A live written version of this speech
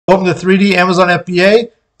Welcome to 3D Amazon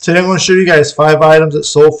FBA. Today I'm going to show you guys 5 items that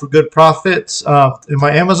sold for good profits in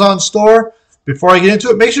my Amazon store. Before I get into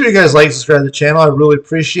it, make sure you guys like and subscribe to the channel. I really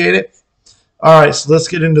appreciate it. Alright, so let's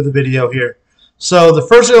get into the video here. So the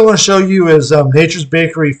first thing I want to show you is Nature's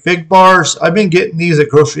Bakery fig bars. I've been getting these at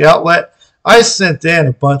Grocery Outlet. I sent in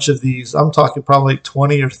a bunch of these. I'm talking probably like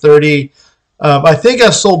 20 or 30. I think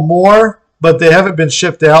I've sold more, but they haven't been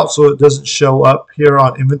shipped out, so it doesn't show up here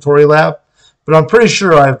on Inventory Lab. But I'm pretty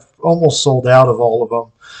sure I've almost sold out of all of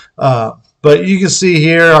them. But you can see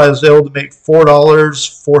here I was able to make $4,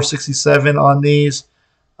 $4.67 on these.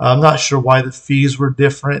 I'm not sure why the fees were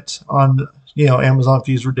different on, Amazon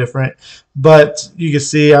fees were different. But you can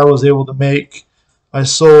see I was able to make, I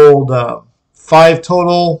sold 5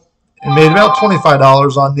 total and made about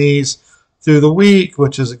 $25 on these through the week,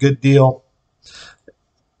 which is a good deal.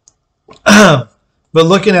 But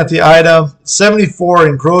looking at the item, 74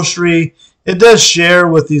 in grocery. It does share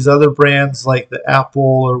with these other brands like the Apple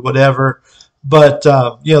or whatever, but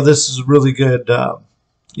this is really good.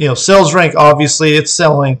 Sales rank, obviously it's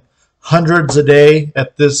selling hundreds a day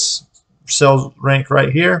at this sales rank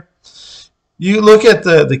right here. You look at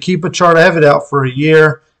the Keepa chart. I have it out for a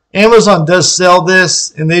year. Amazon does sell this,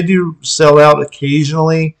 and they do sell out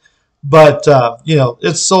occasionally, but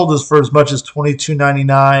it's sold for as much as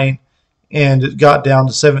 $22.99, and it got down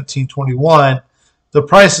to $17.21. The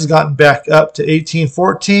price has gotten back up to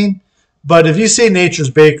 $18.14. But if you see Nature's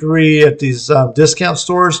Bakery at these discount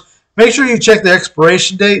stores, make sure you check the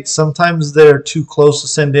expiration date. Sometimes they're too close to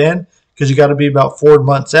send in because you got to be about 4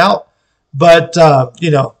 months out. But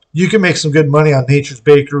you can make some good money on Nature's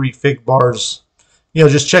Bakery fig bars.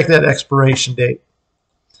 Just check that expiration date.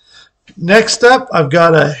 Next up, I've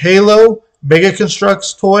got a Halo Mega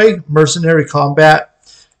Constructs toy mercenary combat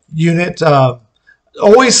unit.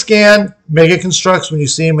 Always scan Mega Constructs when you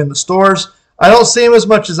see them in the stores. I don't see them as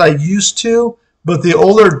much as I used to, but the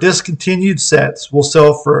older discontinued sets will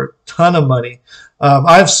sell for a ton of money.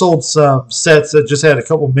 I've sold some sets that just had a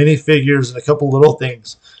couple minifigures and a couple little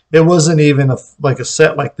things. It wasn't even like a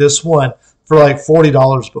set like this one for like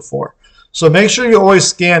 $40 before. So make sure you always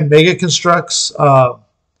scan Mega Constructs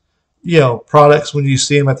products when you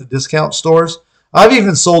see them at the discount stores. I've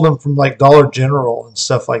even sold them from like Dollar General and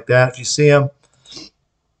stuff like that if you see them.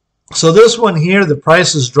 So this one here, the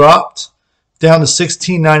price has dropped down to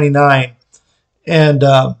 $16.99. And,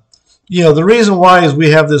 the reason why is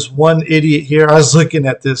we have this one idiot here. I was looking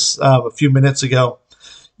at this a few minutes ago.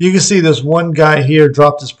 You can see this one guy here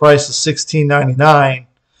dropped his price to $16.99.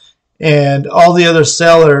 And all the other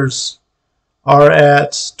sellers are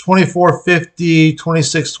at $24.50,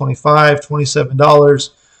 $26.25, $27.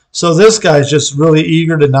 So this guy's just really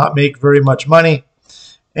eager to not make very much money,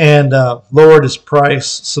 and lowered his price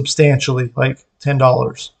substantially, like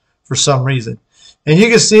 $10 for some reason. And you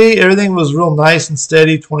can see everything was real nice and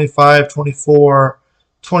steady, $25, $24,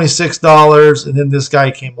 $26, and then this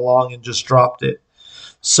guy came along and just dropped it.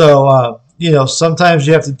 So, sometimes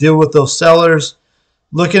you have to deal with those sellers.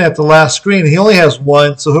 Looking at the last screen, he only has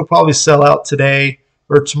one, so he'll probably sell out today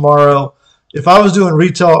or tomorrow. If I was doing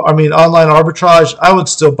online arbitrage, I would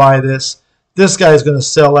still buy this. This guy is going to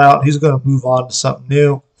sell out. He's going to move on to something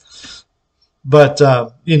new. But,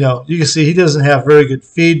 you can see he doesn't have very good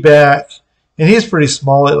feedback. And he's pretty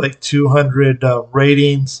small at like 200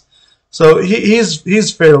 ratings. So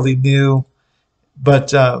he's fairly new.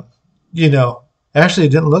 But, actually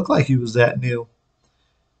it didn't look like he was that new.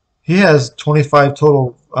 He has 25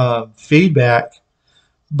 total feedback.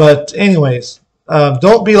 But anyways,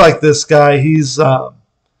 don't be like this guy. He's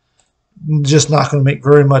just not going to make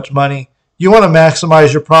very much money. You want to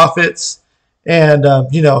maximize your profits, and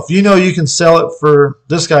if you can sell it for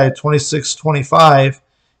this guy at $26.25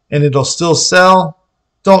 and it'll still sell,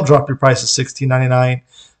 don't drop your price to $16.99.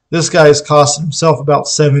 This guy is costing himself about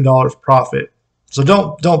 $7 profit. So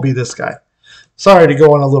don't be this guy. Sorry to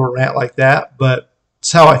go on a little rant like that, but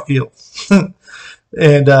it's how I feel.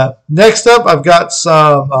 And next up, I've got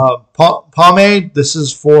some pomade. This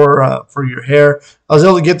is for your hair. I was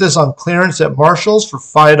able to get this on clearance at Marshall's for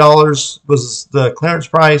 $5 was the clearance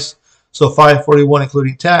price, so $5.41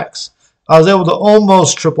 including tax. I was able to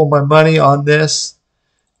almost triple my money on this,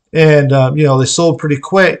 and they sold pretty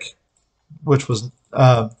quick, which was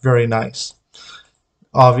very nice,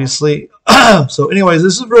 obviously. So anyways,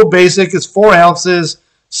 this is real basic. It's 4 ounces,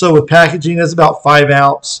 so with packaging, it's about 5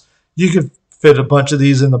 ounce. You could fit a bunch of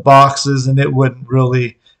these in the boxes, and it wouldn't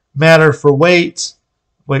really matter for weight.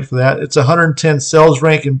 Wait for that. It's 110 sales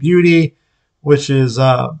rank in beauty, which is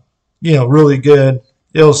really good.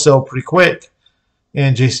 It'll sell pretty quick.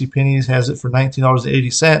 And JCPenney's has it for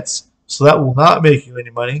 $19.80. So that will not make you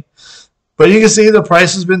any money. But you can see the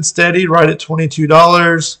price has been steady right at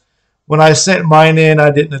 $22. When I sent mine in, I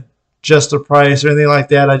didn't adjust the price or anything like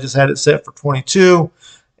that. I just had it set for 22,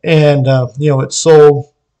 and it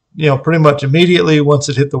sold pretty much immediately once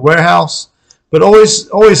it hit the warehouse. But always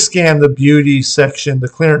scan the beauty section, the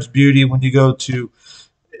clearance beauty, when you go to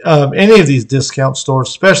any of these discount stores,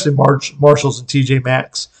 especially Marshalls and TJ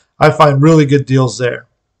Maxx. I find really good deals there.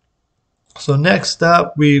 So next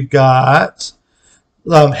up, we've got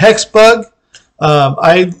Hexbug.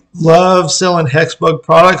 I love selling Hexbug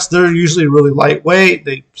products. They're usually really lightweight.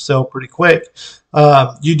 They sell pretty quick.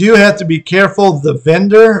 You do have to be careful. The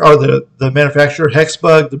vendor or the manufacturer,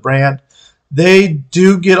 Hexbug, the brand, they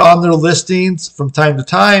do get on their listings from time to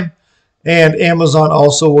time, and Amazon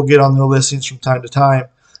also will get on their listings from time to time.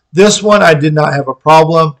 This one I did not have a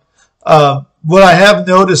problem. What I have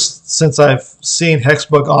noticed since I've seen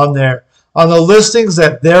Hexbug on there, on the listings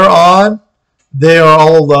that they're on, they are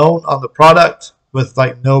all alone on the product with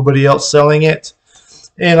like nobody else selling it.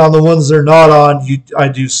 And on the ones they're not on, I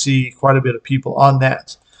do see quite a bit of people on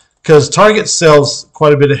that, because Target sells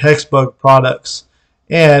quite a bit of Hexbug products.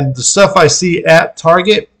 And the stuff I see at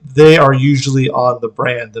Target, they are usually on the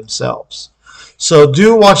brand themselves. So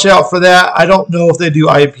do watch out for that. I don't know if they do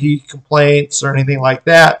IP complaints or anything like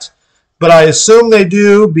that, but I assume they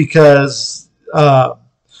do because, or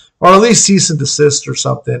at least cease and desist or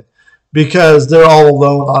something, because they're all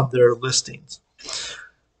alone on their listings.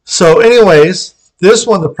 So anyways, this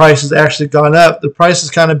one, the price has actually gone up. The price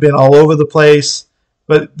has kind of been all over the place,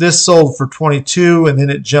 but this sold for $22, and then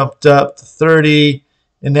it jumped up to $30,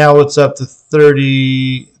 and now it's up to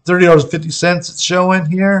 $30.50 it's showing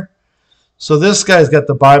here. So this guy's got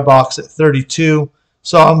the buy box at $32.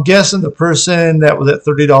 So I'm guessing the person that was at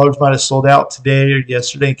 $30 might have sold out today or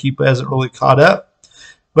yesterday, and hasn't really caught up.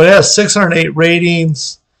 But it has 608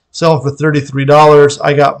 ratings, selling for $33.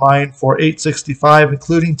 I got mine for $8.65,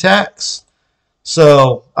 including tax.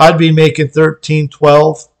 So I'd be making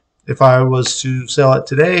 $13.12 if I was to sell it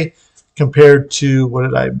today, compared to, what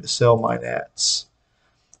did I sell mine at?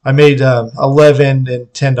 I made $11 and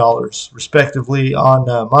 $10 respectively on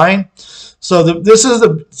mine. So this is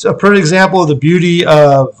a perfect example of the beauty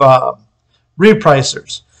of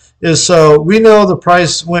repricers. So we know the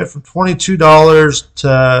price went from $22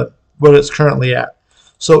 to what it's currently at.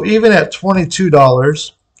 So even at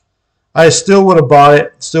 $22, I still would have bought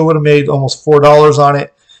it, still would have made almost $4 on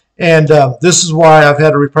it. And this is why I've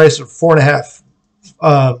had a repricer for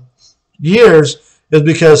 4.5 years, is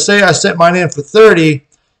because say I sent mine in for $30,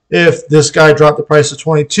 if this guy dropped the price to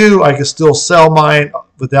 $22, I could still sell mine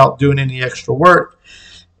without doing any extra work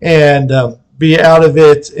and be out of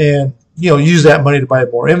it, and use that money to buy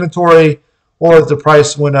more inventory. Or if the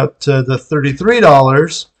price went up to the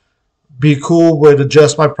 $33, Be Cool would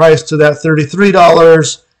adjust my price to that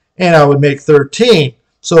 $33, and I would make $13.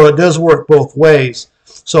 So it does work both ways.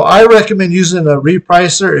 So I recommend using a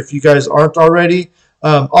repricer if you guys aren't already.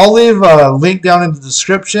 I'll leave a link down in the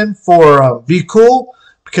description for Be Cool,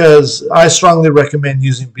 because I strongly recommend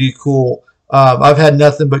using Be Cool. I've had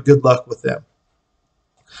nothing but good luck with them.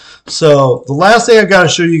 So the last thing I've got to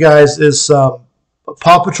show you guys is some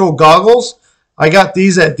Paw Patrol goggles. I got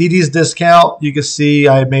these at DD's discount. You can see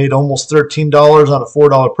I made almost $13 on a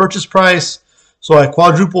 $4 purchase price. So I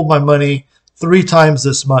quadrupled my money 3 times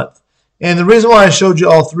this month. And the reason why I showed you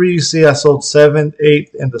all 3, you see I sold 7,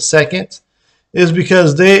 8, and the 2nd, is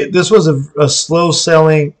because this was a slow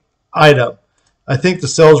selling item. I think the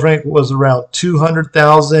sales rank was around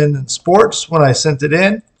 200,000 in sports when I sent it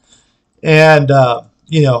in. And,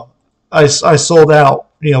 I sold out,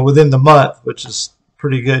 within the month, which is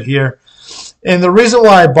pretty good here. And the reason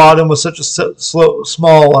why I bought them with such a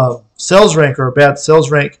small sales rank, or a bad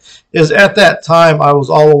sales rank, is at that time I was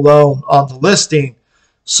all alone on the listing.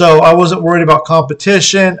 So I wasn't worried about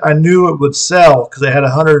competition. I knew it would sell because I had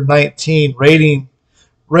 119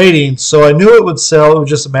 ratings. So I knew it would sell. It was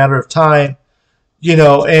just a matter of time.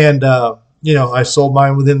 I sold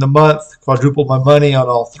mine within the month, quadrupled my money on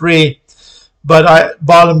all 3. But I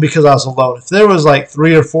bought them because I was alone. If there was like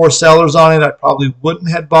 3 or 4 sellers on it, I probably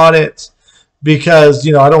wouldn't have bought it, because,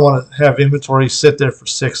 I don't want to have inventory sit there for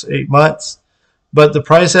 6 or 8 months. But the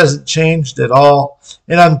price hasn't changed at all.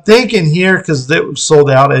 And I'm thinking here, because it was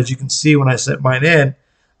sold out, as you can see when I sent mine in,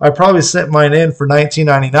 I probably sent mine in for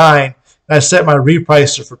 $19.99, and I set my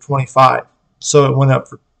repricer for $25. So it went up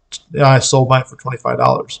I sold mine for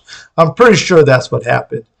 $25. I'm pretty sure that's what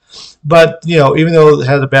happened. But, even though it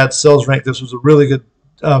had a bad sales rank, this was a really good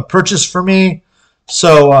purchase for me.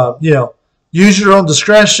 So, use your own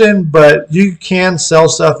discretion, but you can sell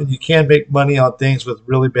stuff and you can make money on things with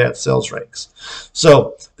really bad sales ranks.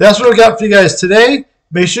 So that's what I got for you guys today.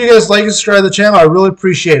 Make sure you guys like and subscribe to the channel. I really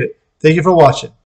appreciate it. Thank you for watching.